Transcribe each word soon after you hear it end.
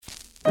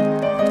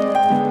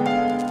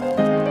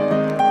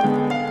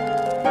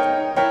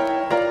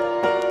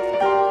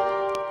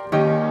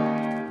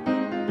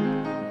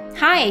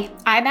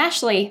I'm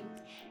Ashley.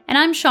 And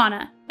I'm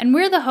Shauna, and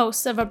we're the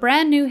hosts of a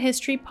brand new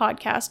history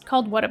podcast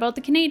called What About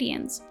the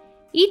Canadians?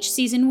 Each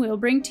season we'll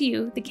bring to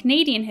you the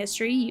Canadian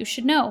history you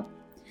should know.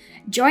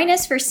 Join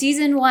us for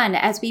Season 1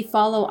 as we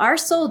follow our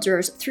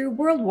soldiers through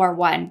World War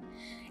I.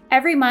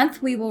 Every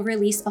month we will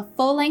release a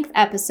full-length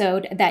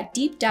episode that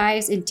deep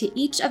dives into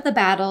each of the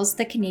battles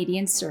the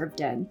Canadians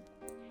served in.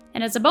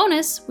 And as a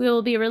bonus, we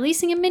will be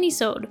releasing a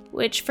mini-sode,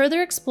 which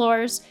further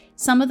explores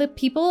some of the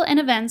people and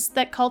events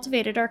that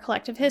cultivated our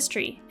collective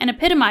history and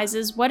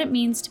epitomizes what it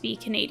means to be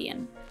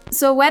Canadian.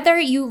 So whether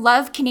you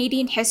love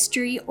Canadian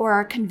history or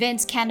are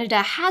convinced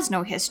Canada has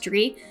no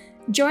history,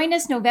 join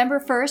us November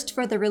 1st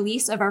for the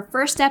release of our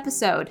first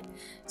episode.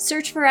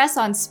 Search for us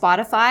on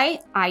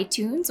Spotify,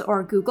 iTunes,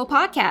 or Google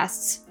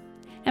Podcasts.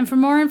 And for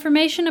more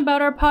information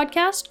about our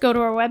podcast, go to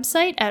our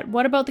website at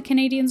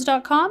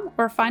whataboutthecanadians.com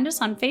or find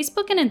us on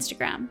Facebook and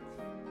Instagram.